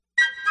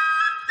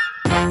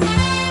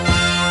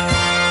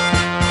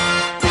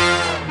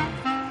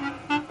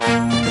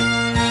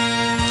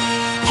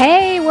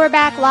we're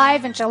back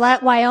live in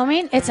Gillette,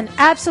 Wyoming. It's an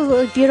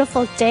absolutely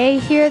beautiful day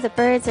here. The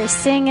birds are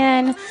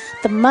singing.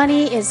 The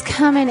money is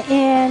coming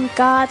in.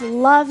 God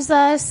loves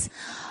us.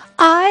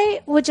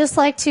 I would just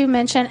like to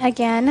mention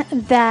again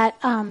that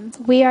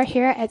we are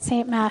here at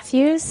St.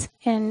 Matthew's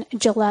in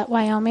Gillette,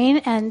 Wyoming,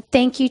 and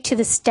thank you to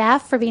the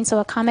staff for being so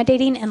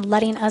accommodating and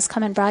letting us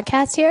come and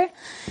broadcast here.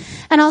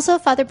 And also,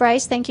 Father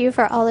Bryce, thank you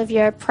for all of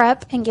your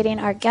prep and getting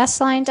our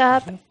guests lined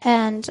up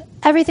and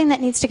everything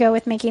that needs to go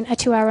with making a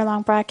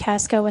 2-hour-long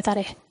broadcast go without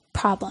a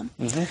problem.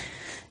 Mm-hmm.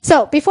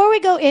 So before we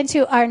go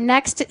into our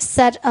next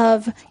set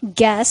of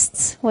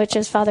guests, which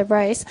is Father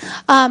Bryce,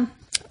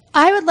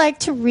 I would like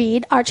to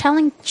read our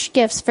challenge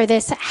gifts for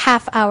this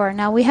half hour.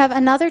 Now, we have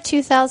another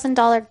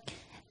 $2,000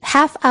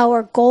 half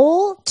hour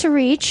goal to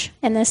reach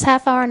in this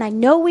half hour, and I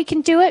know we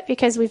can do it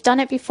because we've done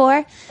it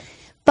before.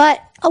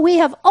 But we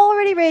have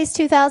already raised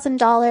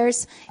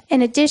 $2,000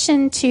 in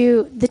addition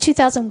to the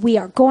 $2,000 we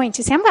are going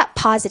to. See, I'm not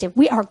positive.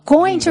 We are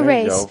going to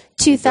raise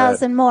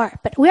 $2,000 more,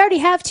 but we already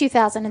have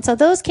 $2,000. And so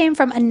those came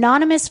from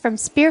Anonymous from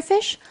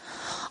Spearfish.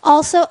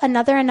 Also,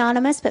 another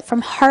anonymous, but from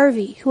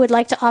Harvey, who would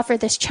like to offer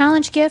this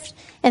challenge gift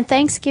and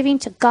thanksgiving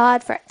to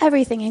God for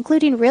everything,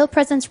 including Real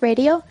Presence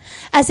Radio,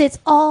 as it's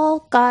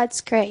all God's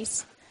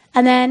grace.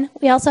 And then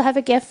we also have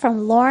a gift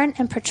from Lauren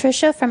and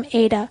Patricia from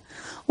Ada,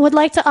 who would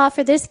like to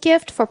offer this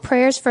gift for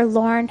prayers for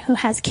Lauren, who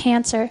has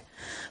cancer.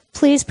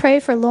 Please pray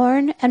for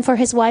Lauren and for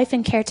his wife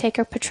and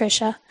caretaker,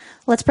 Patricia.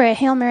 Let's pray a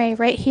Hail Mary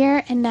right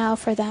here and now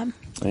for them.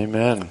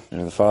 Amen.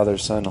 In the Father,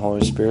 Son,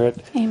 Holy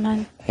Spirit.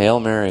 Amen. Hail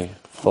Mary,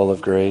 full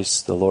of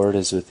grace, the Lord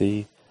is with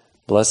thee.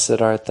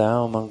 Blessed art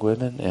thou among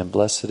women, and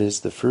blessed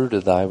is the fruit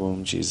of thy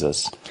womb,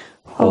 Jesus.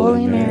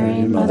 Holy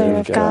Mary, Mother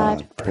of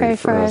God, pray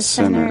for us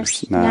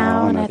sinners,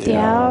 now and at the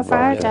hour of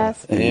our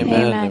death. Amen. In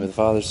the name of the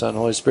Father, Son,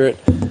 Holy Spirit.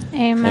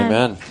 Amen.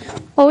 Amen.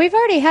 Well, we've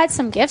already had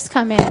some gifts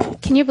come in.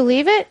 Can you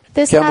believe it?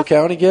 Campbell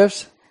County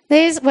gifts?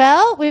 We've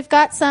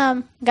got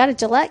a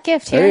Gillette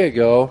gift here. There you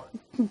go.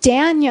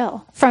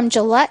 Daniel from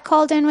Gillette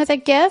called in with a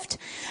gift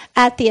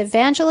at the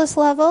evangelist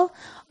level.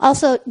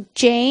 Also,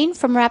 Jane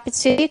from Rapid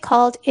City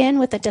called in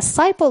with a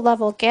disciple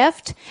level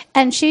gift,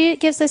 and she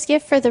gives this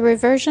gift for the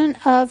reversion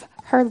of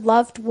her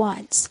loved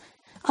ones.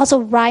 Also,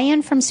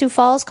 Ryan from Sioux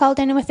Falls called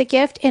in with a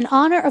gift in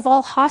honor of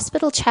all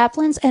hospital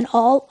chaplains and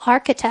all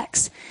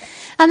architects.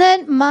 And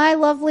then my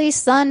lovely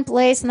son,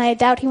 Blaze, and I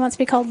doubt he wants to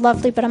be called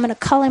Lovely, but I'm going to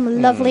call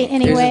him Lovely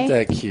anyway. Isn't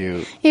that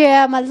cute?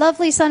 Yeah, my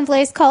lovely son,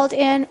 Blaze, called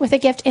in with a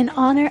gift in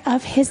honor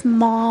of his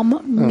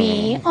mom,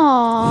 me.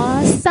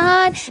 Aw,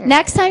 son.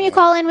 Next time you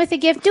call in with a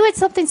gift, do it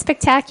something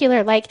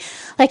spectacular, like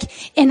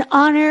in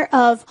honor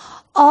of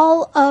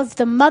all of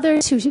the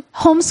mothers who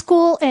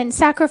homeschool and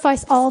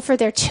sacrifice all for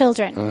their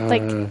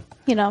children.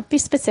 Be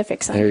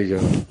specific, son. There you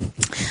go.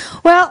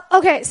 Well,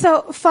 okay,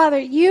 so, Father,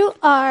 you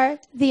are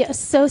the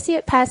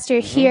associate pastor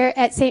here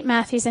at St.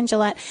 Matthew's in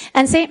Gillette.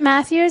 And St.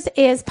 Matthew's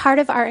is part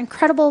of our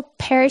incredible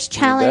parish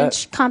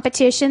challenge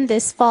competition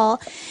this fall.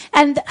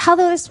 And how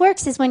this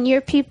works is when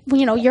your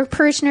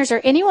parishioners or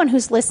anyone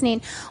who's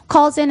listening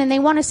calls in and they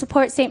want to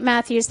support St.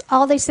 Matthew's,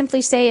 all they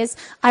simply say is,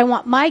 I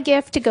want my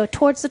gift to go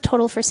towards the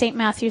total for St.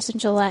 Matthew's in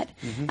Gillette.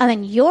 Mm-hmm. And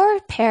then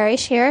your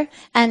parish here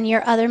and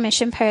your other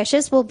mission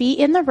parishes will be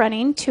in the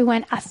running to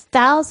win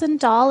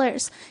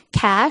 $1,000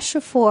 cash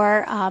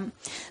for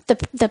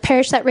the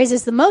parish that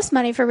raises the most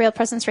money for Real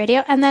Presence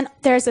Radio. And then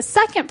there's a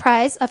second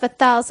prize of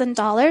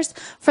 $1,000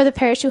 for the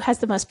parish who has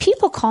the most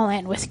people call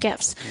in with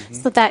gifts.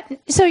 Mm-hmm.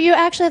 So you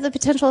actually have the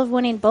potential of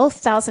winning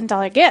both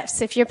 $1,000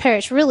 gifts if your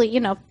parish really,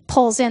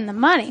 pulls in the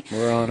money.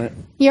 We're on it.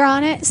 You're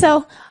on it.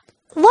 So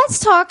let's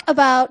talk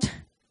about,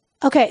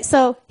 okay,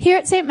 so here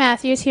at St.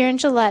 Matthew's, here in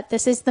Gillette,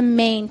 this is the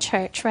main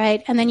church,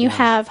 right? And then you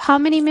have how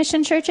many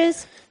mission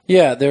churches?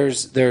 Yeah,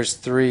 there's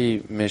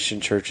 3 mission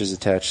churches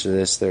attached to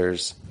this.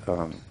 There's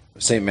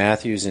St.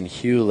 Matthew's in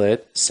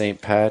Hewlett, St.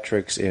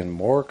 Patrick's in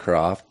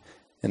Moorcroft,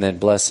 and then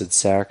Blessed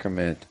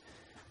Sacrament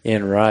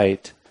in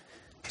Wright.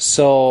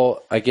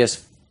 So I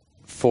guess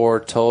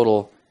 4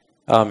 total.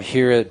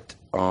 Here at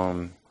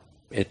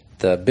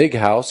the big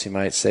house, you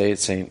might say, at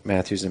St.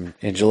 Matthew's in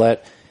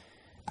Gillette,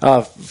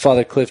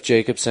 Father Cliff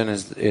Jacobson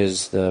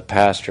is the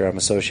pastor. I'm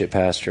associate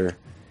pastor.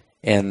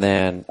 And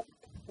then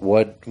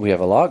we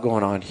have a lot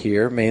going on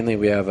here. Mainly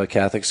we have a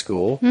Catholic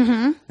school.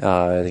 Mm-hmm.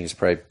 I think it's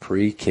probably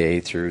pre-K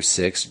through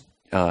 6,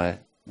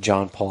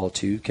 John Paul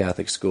II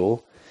Catholic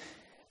school.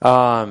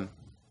 So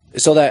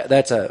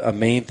that's a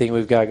main thing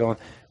we've got going.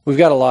 We've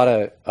got a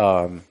lot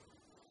of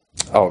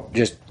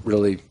just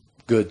really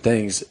good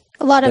things.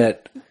 A lot of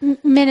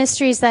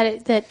ministries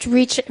that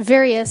reach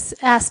various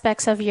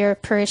aspects of your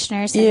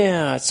parishioners.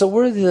 Yeah, so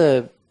we're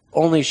the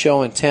only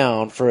show in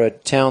town. For a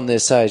town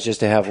this size, just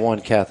to have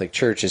one Catholic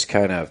church is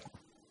kind of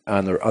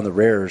on the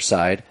rarer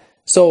side.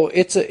 So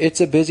it's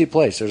a busy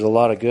place. There's a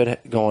lot of good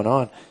going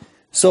on.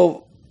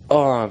 So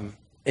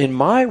in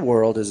my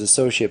world as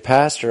associate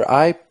pastor,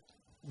 I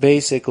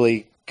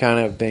basically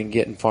kind of been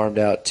getting farmed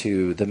out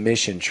to the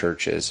mission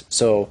churches.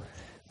 So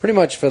pretty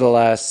much for the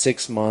last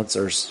 6 months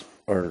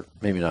or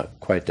maybe not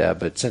quite that,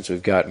 but since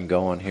we've gotten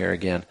going here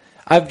again,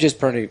 I've just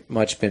pretty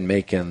much been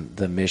making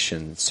the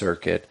mission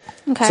circuit.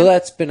 Okay. So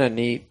that's been a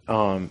neat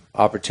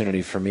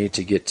opportunity for me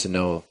to get to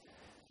know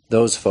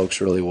those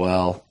folks really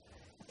well,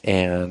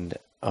 and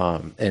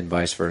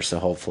vice versa,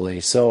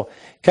 hopefully. So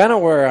kind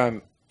of where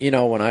I'm,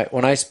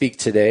 when I speak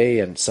today,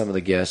 and some of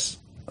the guests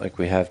like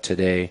we have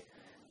today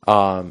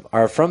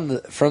are from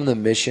the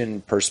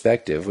mission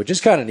perspective, which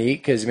is kind of neat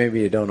because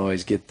maybe you don't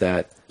always get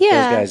that. Yeah.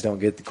 Those guys don't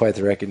get quite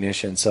the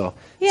recognition. So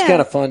it's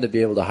kind of fun to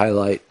be able to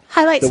highlight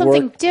something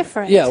work,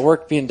 different. Yeah,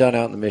 work being done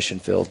out in the mission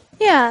field.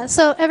 Yeah,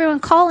 so everyone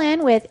call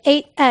in with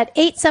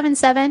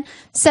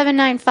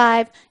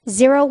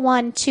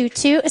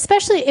 877-795-0122,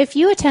 especially if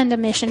you attend a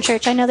mission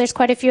church. I know there's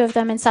quite a few of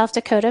them in South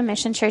Dakota,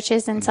 mission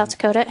churches in South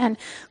Dakota. And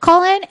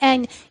call in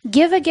and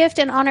give a gift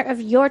in honor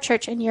of your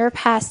church and your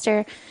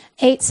pastor.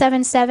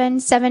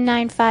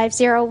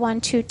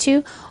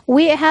 877-795-0122.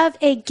 We have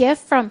a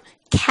gift from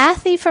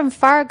Kathy from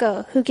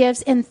Fargo, who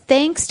gives in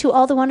thanks to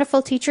all the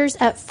wonderful teachers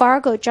at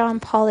Fargo John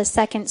Paul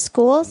II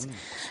schools.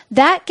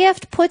 That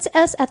gift puts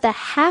us at the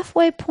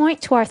halfway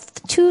point to our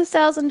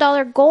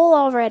 $2,000 goal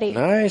already.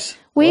 Nice.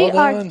 We Well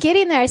are done.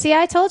 getting there. See,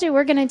 I told you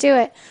we're going to do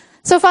it.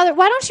 So, Father,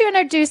 why don't you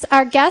introduce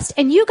our guest,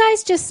 and you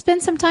guys just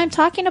spend some time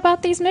talking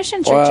about these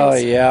mission churches. Well,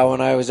 yeah,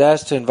 when I was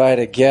asked to invite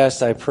a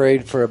guest, I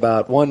prayed for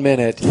about 1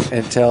 minute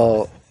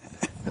until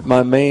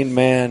my main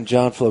man,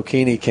 John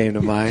Flokini, came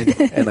to mind,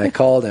 and I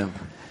called him.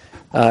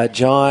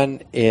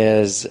 John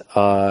is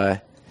a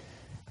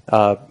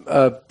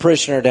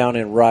parishioner down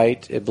in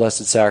Wright, at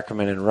Blessed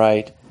Sacrament in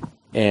Wright,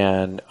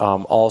 and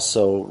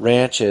also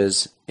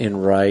ranches in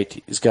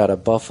Wright. He's got a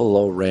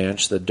buffalo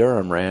ranch, the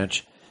Durham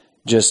Ranch,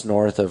 just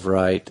north of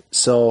Wright.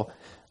 So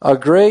a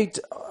great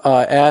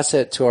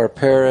asset to our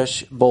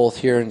parish, both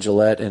here in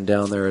Gillette and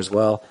down there as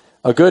well.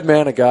 A good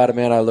man of God, a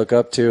man I look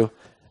up to,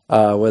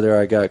 whether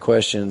I got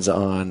questions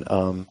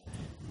on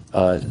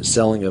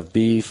selling of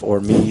beef or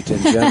meat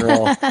in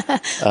general,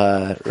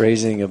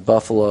 raising of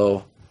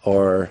buffalo,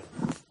 or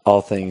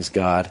all things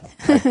God.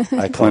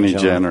 I call Plenty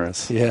John.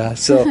 generous. Yeah.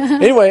 So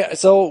anyway,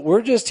 so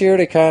we're just here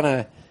to kind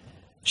of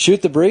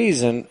shoot the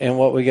breeze and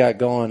what we got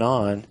going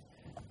on.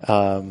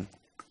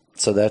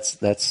 So that's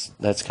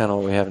kind of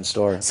what we have in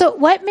store. So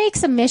what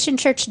makes a mission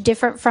church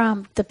different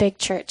from the big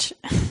church?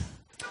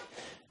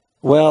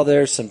 Well,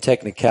 there's some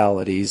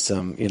technicalities,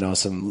 some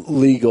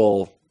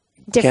legal kind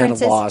of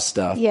Differences? law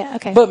stuff. Yeah,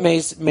 okay. But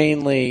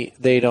mainly,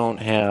 they don't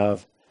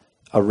have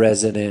a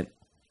resident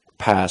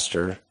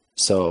pastor,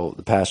 so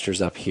the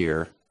pastor's up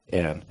here,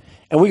 and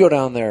we go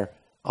down there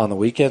on the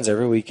weekends.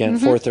 Every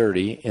weekend,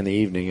 4:30 in the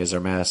evening is our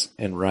mass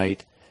in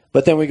Wright.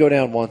 But then we go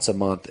down once a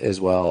month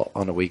as well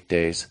on the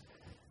weekdays,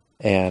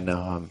 and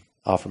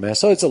offer mass.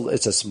 So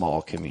it's a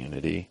small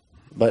community,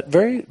 but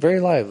very very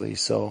lively.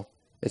 So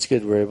it's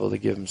good we're able to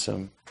give them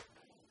some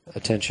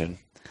attention.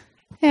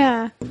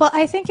 Yeah. Well,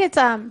 I think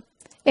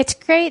it's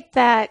great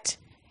that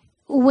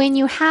when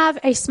you have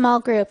a small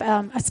group,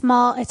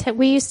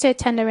 we used to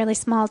attend a really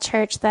small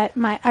church that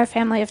our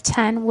family of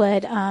 10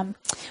 was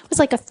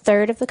like a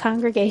third of the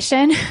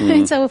congregation.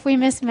 And so if we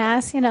missed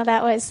mass,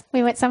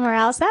 we went somewhere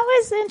else. That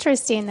was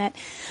interesting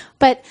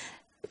but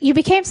you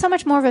became so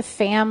much more of a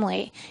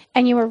family,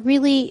 and you were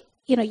really,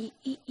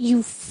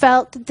 you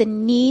felt the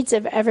needs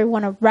of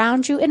everyone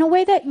around you in a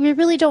way that you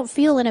really don't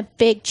feel in a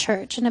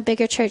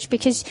bigger church,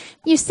 because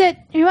you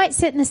might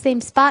sit in the same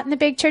spot in the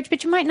big church,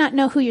 but you might not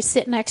know who you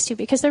sit next to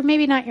because they're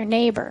maybe not your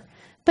neighbor.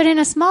 But in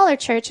a smaller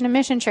church, in a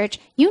mission church,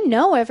 you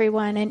know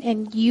everyone,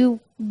 and you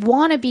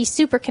want to be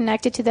super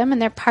connected to them, and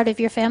they're part of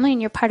your family,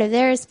 and you're part of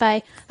theirs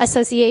by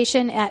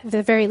association at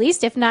the very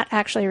least, if not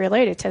actually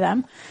related to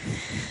them.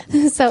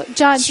 So,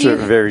 John,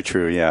 Very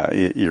true. Yeah,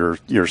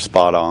 you're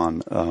spot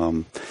on.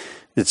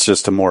 It's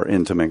just a more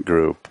intimate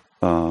group,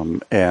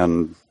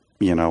 and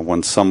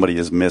when somebody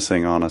is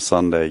missing on a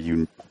Sunday,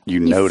 you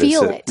notice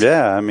feel it. it.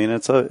 Yeah, I mean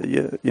there's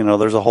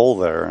a hole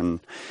there, and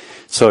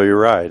so you're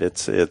right.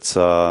 It's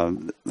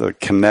the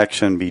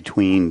connection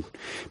between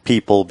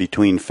people,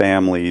 between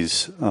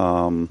families.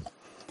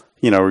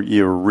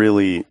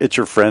 It's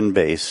your friend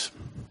base,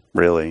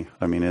 really.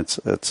 I mean, it's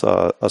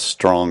a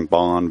strong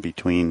bond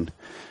between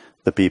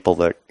the people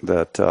that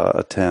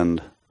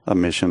attend a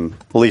mission.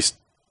 At least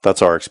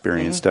that's our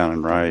experience down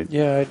in Wright.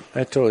 Yeah,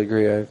 I totally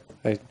agree.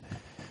 I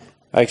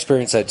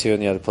experienced that too in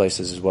the other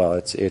places as well.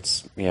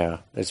 It's a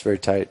very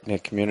tight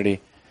knit community,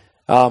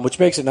 which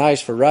makes it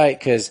nice for Wright,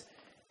 because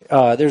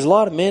there's a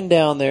lot of men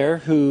down there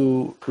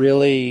who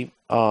really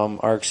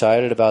are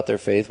excited about their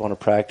faith, want to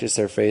practice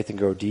their faith and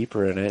grow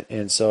deeper in it.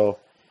 And so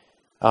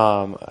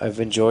I've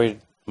enjoyed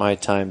my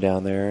time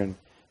down there, and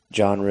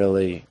John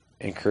really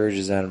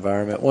encourages that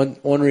environment.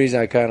 One reason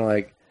I kind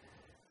of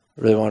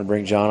really want to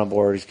bring John on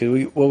board is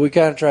because what we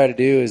kind of try to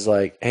do is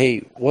hey,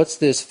 what's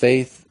this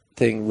faith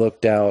thing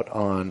looked out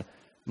on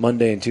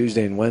Monday and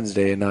Tuesday and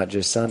Wednesday and not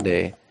just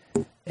Sunday?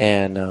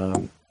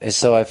 And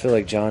so I feel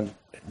like John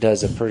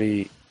does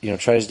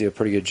tries to do a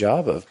pretty good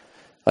job of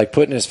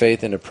putting his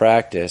faith into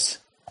practice,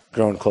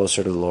 growing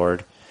closer to the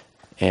Lord.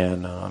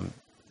 And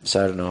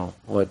so I don't know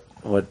what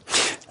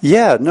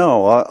Yeah,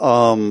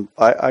 no,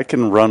 I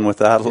can run with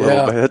that a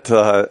little bit.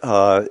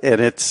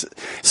 And it's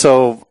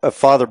so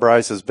Father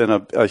Bryce has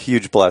been a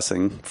huge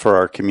blessing for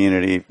our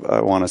community.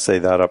 I want to say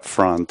that up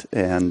front.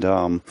 And,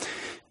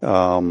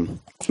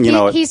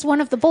 he's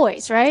one of the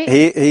boys, right?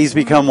 He's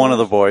become one of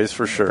the boys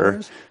for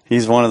sure.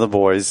 He's one of the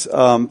boys.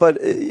 But,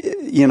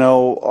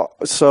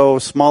 so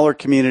smaller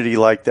community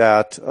like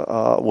that,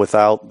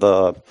 without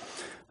the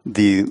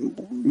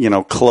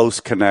close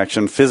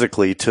connection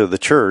physically to the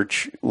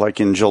church, like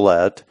in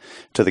Gillette,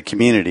 to the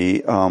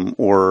community,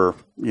 we're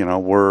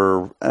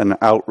an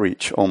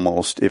outreach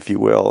almost, if you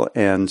will.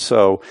 And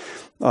so,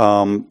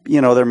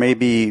 there may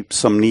be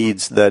some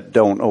needs that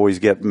don't always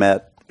get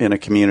met in a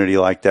community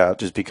like that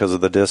just because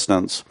of the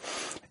distance.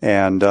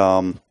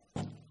 And,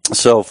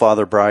 so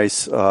Father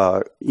Bryce,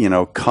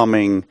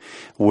 coming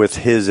with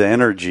his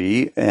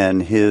energy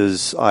and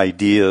his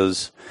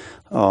ideas,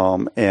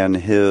 and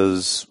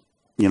his,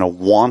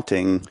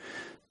 wanting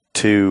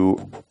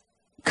to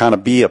kind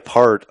of be a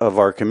part of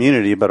our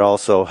community, but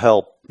also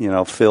help,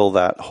 fill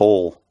that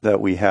hole that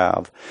we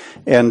have.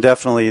 And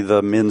definitely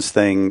the men's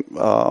thing,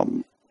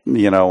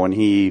 when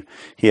he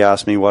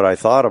asked me what I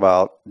thought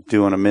about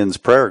doing a men's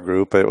prayer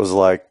group, it was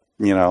like,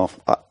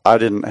 I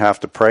didn't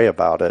have to pray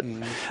about it.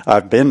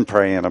 I've been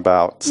praying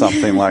about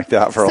something like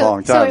that for a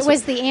long time. So it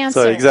was the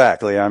answer. So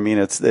exactly. I mean,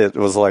 it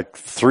was like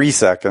 3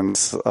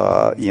 seconds,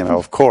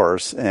 of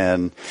course.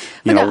 And,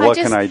 what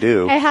can I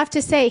do? I have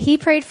to say, he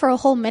prayed for a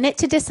whole minute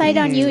to decide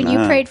on you, and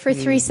you prayed for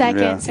 3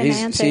 seconds and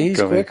answered.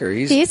 He's quicker.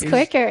 He's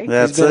quicker.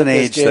 That's an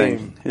age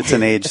thing. It's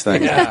an age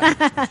thing.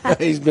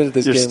 He's been at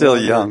this game. You're still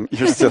young.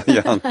 You're still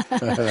young.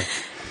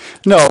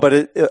 No,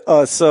 but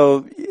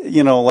so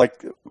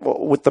like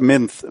with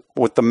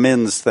the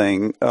men's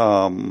thing,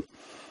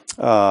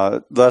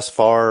 thus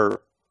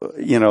far,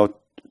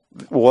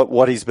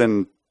 what he's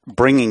been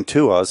bringing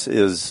to us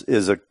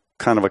is a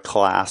kind of a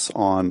class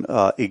on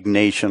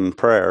Ignatian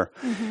prayer,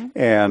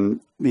 and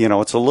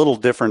it's a little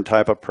different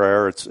type of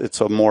prayer.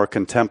 It's a more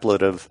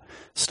contemplative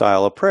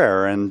style of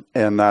prayer, and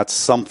that's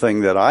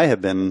something that I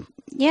have been,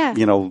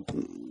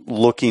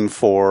 looking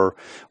for,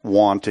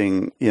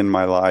 wanting in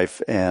my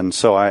life. And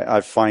so I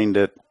find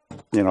it,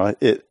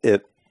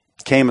 it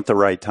came at the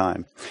right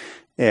time.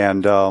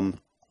 And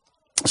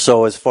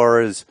so as far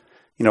as,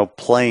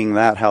 playing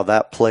that, how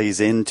that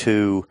plays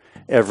into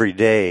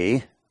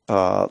everyday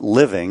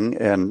living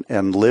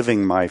and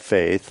living my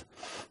faith,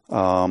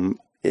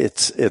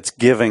 it's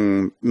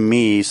giving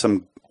me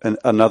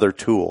another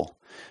tool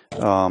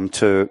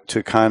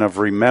to kind of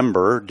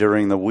remember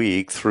during the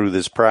week through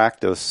this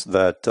practice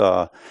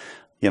that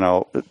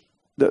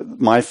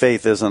my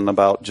faith isn't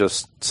about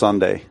just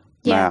Sunday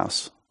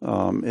Mass.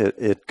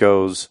 It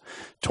goes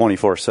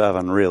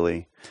 24/7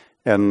 really.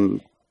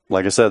 And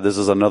like I said, this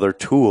is another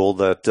tool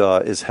that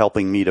is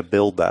helping me to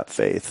build that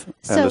faith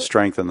and to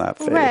strengthen that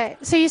faith.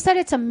 Right. So you said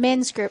it's a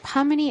men's group.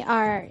 How many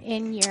are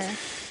in your?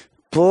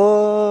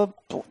 12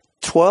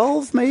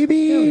 maybe?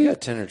 Yeah, we got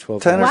 10 or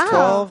 12. 10 or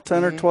 12.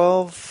 10 or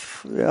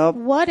 12. Yeah.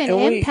 What an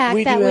impact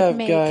we that do would have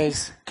make.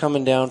 Guys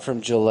coming down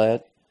from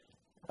Gillette.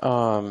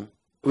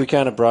 We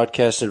kind of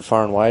broadcasted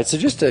far and wide. So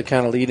just to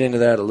kind of lead into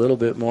that a little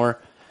bit more,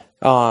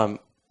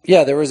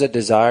 there was a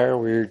desire.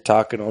 We were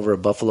talking over a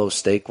buffalo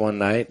steak one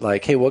night,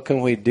 like, hey, what can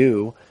we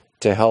do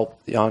to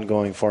help the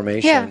ongoing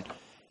formation?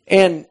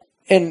 Yeah.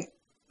 And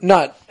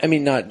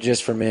not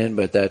just for men,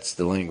 but that's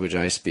the language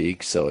I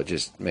speak, so it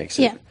just makes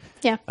it.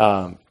 Yeah.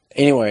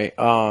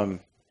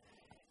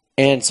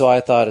 And so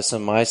I thought of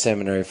some of my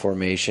seminary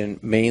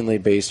formation, mainly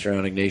based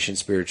around Ignatian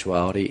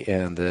spirituality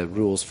and the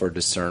rules for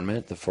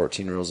discernment, the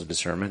 14 rules of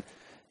discernment,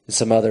 and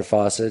some other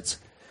facets.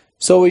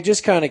 So we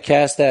just kind of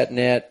cast that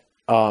net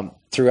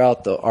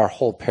throughout our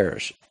whole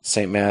parish,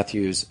 St.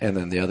 Matthew's and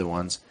then the other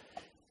ones,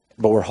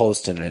 but we're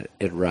hosting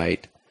it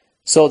right.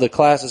 So the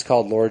class is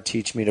called Lord,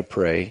 Teach Me to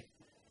Pray,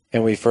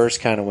 and we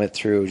first kind of went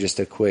through just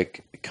a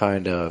quick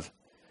kind of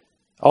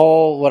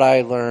what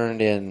I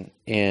learned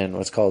in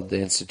what's called the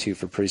Institute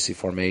for Priestly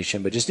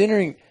Formation, but just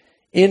entering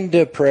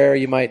into prayer,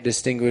 you might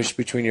distinguish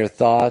between your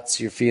thoughts,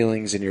 your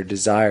feelings, and your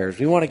desires.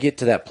 We want to get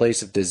to that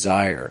place of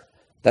desire.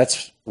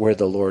 That's where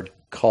the Lord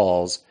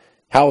calls,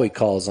 how He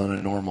calls on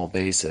a normal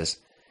basis,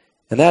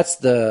 and that's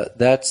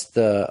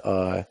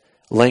the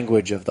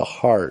language of the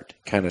heart,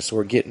 kind of. So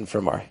we're getting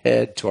from our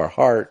head to our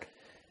heart.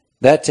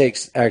 That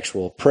takes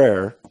actual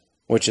prayer,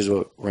 which is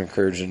what we're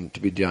encouraging to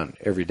be done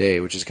every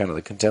day, which is kind of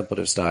the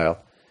contemplative style.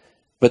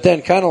 But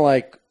then kind of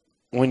like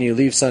when you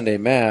leave Sunday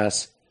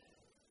Mass,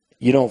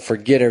 you don't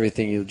forget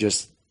everything you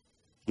just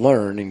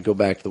learned and go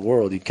back to the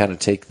world. You kind of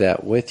take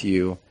that with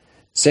you.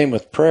 Same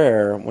with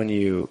prayer. When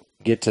you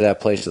get to that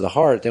place of the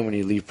heart, then when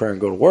you leave prayer and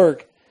go to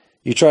work,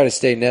 you try to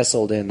stay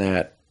nestled in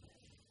that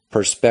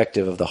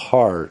perspective of the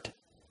heart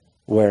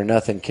where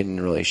nothing can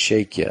really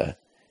shake you.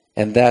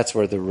 And that's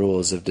where the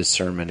rules of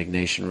discernment,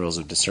 Ignatian rules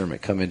of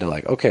discernment, come into,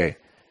 like, okay,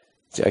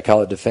 I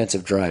call it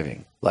defensive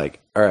driving.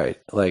 Like, all right,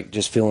 like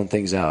just feeling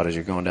things out as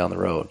you're going down the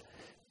road.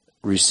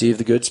 Receive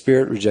the good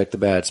spirit, reject the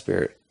bad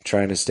spirit.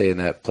 Trying to stay in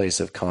that place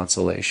of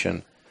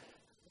consolation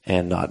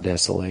and not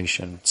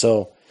desolation.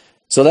 So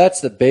So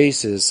that's the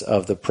basis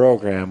of the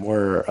program.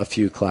 We're a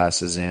few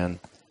classes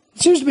in.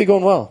 It seems to be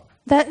going well.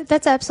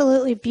 That's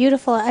absolutely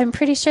beautiful. I'm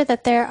pretty sure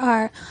that there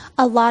are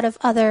a lot of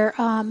other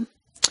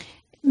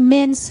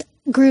men's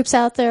groups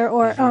out there,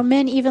 or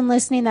men even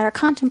listening, that are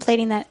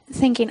contemplating that,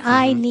 thinking,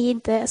 I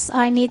need this.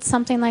 I need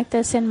something like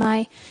this in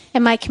my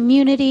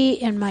community,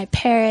 in my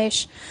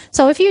parish.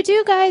 So if you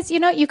do, guys,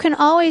 you can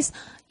always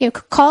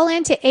call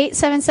in to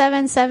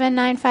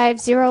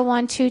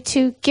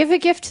 877-795-0122. Give a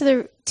gift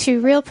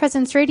to Real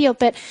Presence Radio,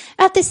 but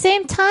at the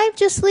same time,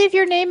 just leave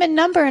your name and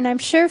number, and I'm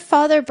sure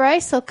Father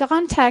Bryce will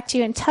contact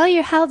you and tell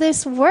you how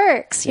this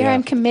works. Here,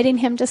 I'm committing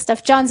him to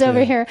stuff. John's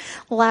over here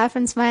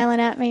laughing, smiling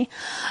at me.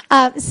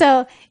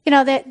 So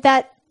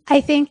that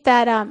I think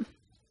that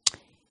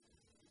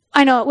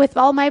I know with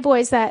all my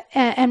boys that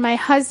and my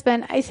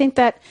husband, I think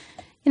that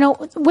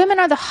women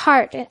are the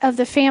heart of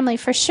the family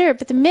for sure,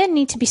 but the men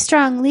need to be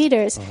strong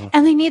leaders,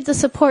 and they need the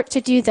support to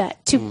do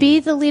that, to be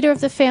the leader of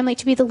the family,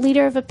 to be the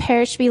leader of a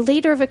parish, to be a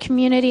leader of a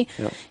community,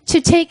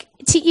 to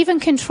even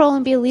control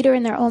and be a leader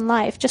in their own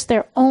life, just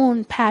their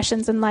own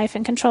passions in life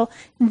and control.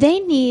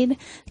 They need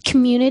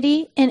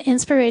community and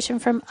inspiration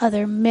from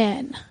other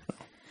men.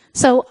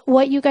 So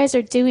what you guys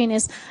are doing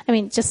is,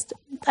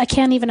 I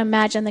can't even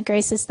imagine the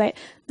graces that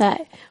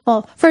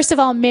well, first of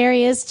all,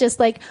 Mary is just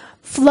like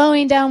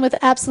flowing down with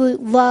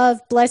absolute love,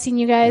 blessing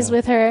you guys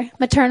with her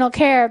maternal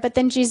care. But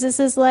then Jesus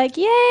is like,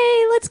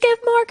 yay, let's give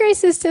more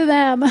graces to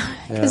them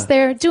because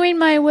they're doing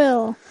my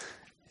will.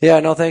 Yeah,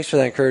 no, thanks for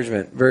that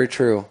encouragement. Very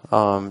true.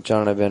 John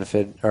and I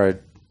benefit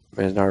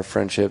in our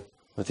friendship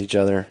with each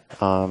other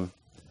from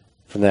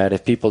that.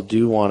 If people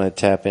do want to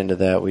tap into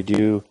that, we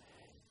do.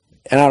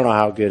 And I don't know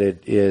how good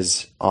it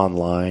is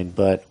online,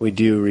 but we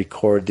do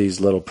record these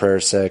little prayer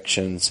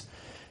sections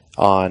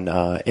on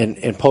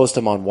and post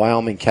them on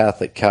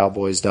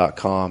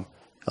WyomingCatholicCowboys.com,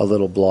 a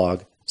little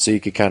blog, so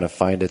you could kind of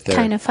find it there.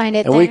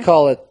 And we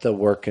call it the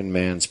Working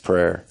Man's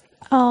Prayer.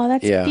 Oh,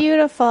 that's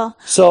beautiful.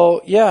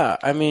 So,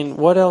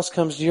 what else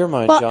comes to your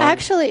mind, John? Well,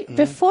 actually,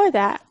 before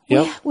that,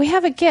 we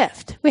have a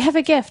gift. We have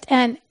a gift.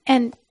 And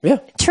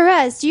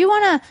Therese, do you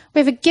want to... We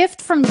have a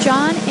gift from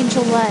John and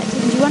Gillette.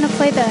 Do you want to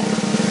play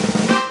the...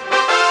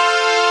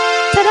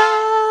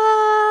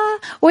 Ta-da!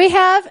 We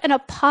have an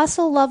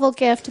apostle level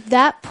gift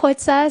that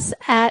puts us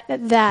at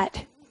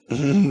that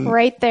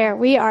right there.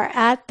 We are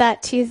at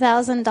that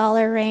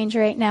 $2,000 range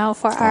right now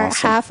for our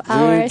half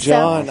hour. Dude,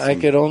 John, I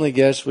could only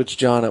guess which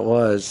John it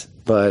was,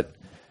 but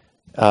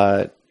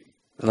let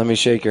me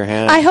shake your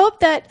hand. I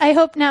hope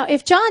now,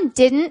 if John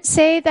didn't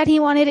say that he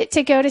wanted it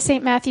to go to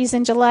St. Matthew's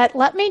and Gillette,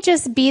 let me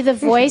just be the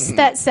voice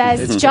that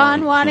says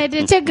John wanted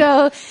it to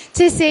go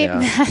to St.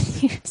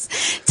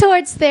 Matthew's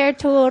towards their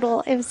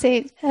total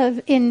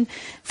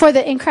for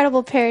the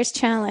Incredible Parish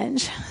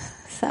Challenge.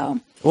 So.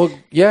 Well,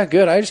 yeah,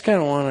 good. I just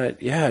kind of want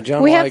to,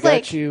 John, I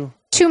got you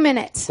 2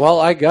 minutes. Well,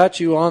 I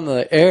got you on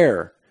the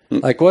air.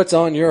 Like, what's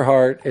on your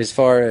heart as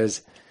far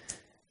as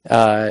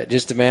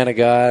just a man of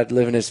God,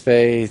 living his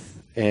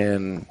faith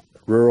in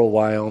rural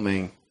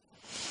Wyoming?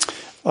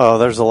 Oh,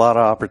 there's a lot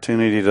of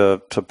opportunity to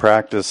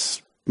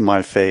practice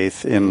my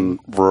faith in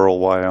rural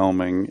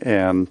Wyoming.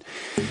 And,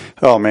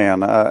 oh,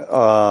 man,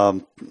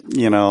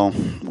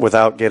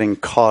 without getting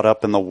caught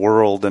up in the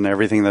world and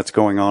everything that's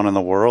going on in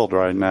the world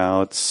right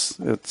now,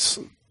 it's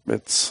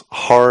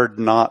hard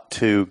not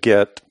to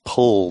get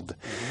pulled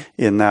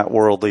in that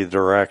worldly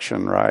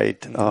direction,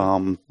 right?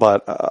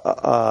 But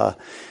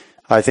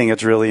I think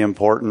it's really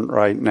important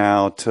right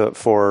now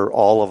for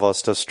all of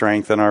us to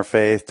strengthen our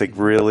faith, to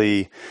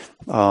really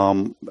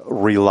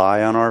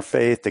rely on our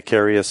faith to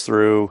carry us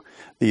through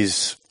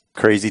these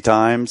crazy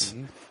times.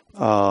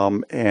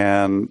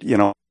 And,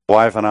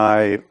 wife and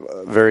I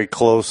very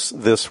close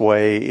this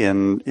way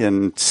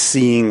in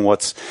seeing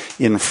what's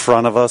in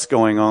front of us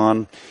going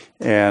on,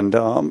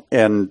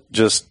 and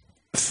just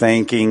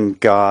thanking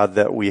God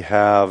that we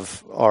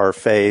have our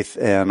faith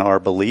and our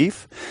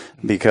belief,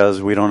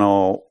 because we don't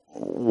know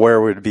where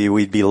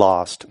we'd be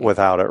lost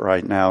without it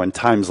right now in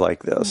times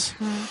like this.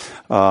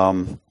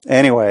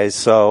 Anyway,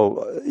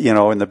 so,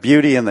 in the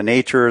beauty and the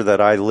nature that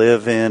I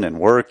live in and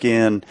work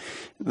in,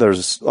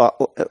 there's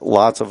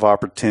lots of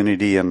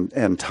opportunity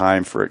and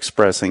time for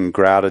expressing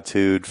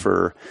gratitude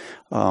for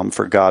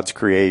God's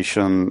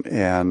creation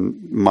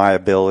and my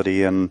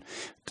ability and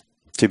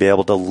to be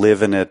able to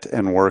live in it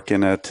and work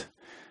in it.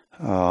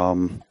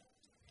 I'm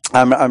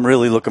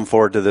really looking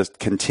forward to this,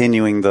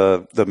 continuing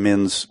the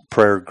men's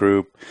prayer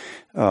group.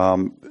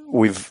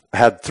 We've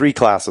had 3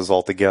 classes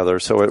altogether,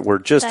 so we're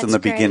just in the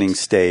beginning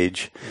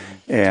stage.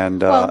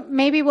 And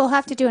maybe we'll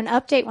have to do an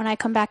update when I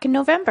come back in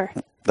November.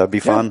 That'd be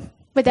fun.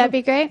 Would that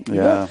be great?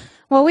 Yeah.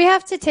 Well, we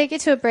have to take it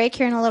to a break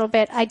here in a little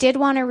bit. I did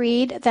want to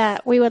read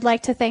that we would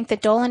like to thank the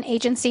Dolan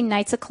Agency,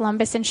 Knights of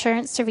Columbus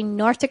Insurance, serving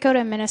North Dakota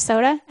and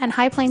Minnesota, and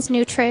High Plains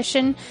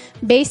Nutrition,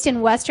 based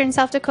in Western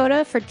South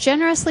Dakota, for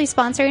generously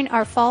sponsoring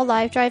our Fall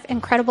Live Drive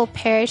Incredible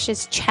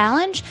Parishes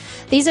Challenge.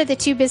 These are the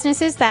two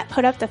businesses that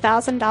put up the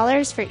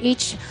 $1,000 for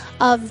each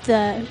of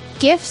the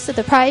gifts,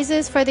 the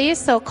prizes for these.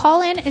 So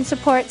call in and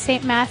support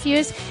St.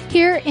 Matthew's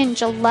here in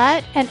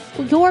Gillette and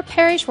your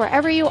parish,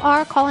 wherever you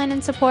are. Call in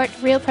and support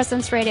Real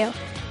Presence Radio.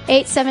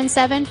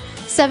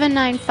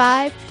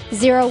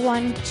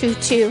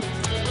 877-795-0122.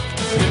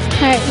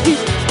 All right,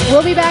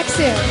 we'll be back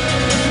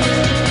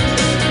soon.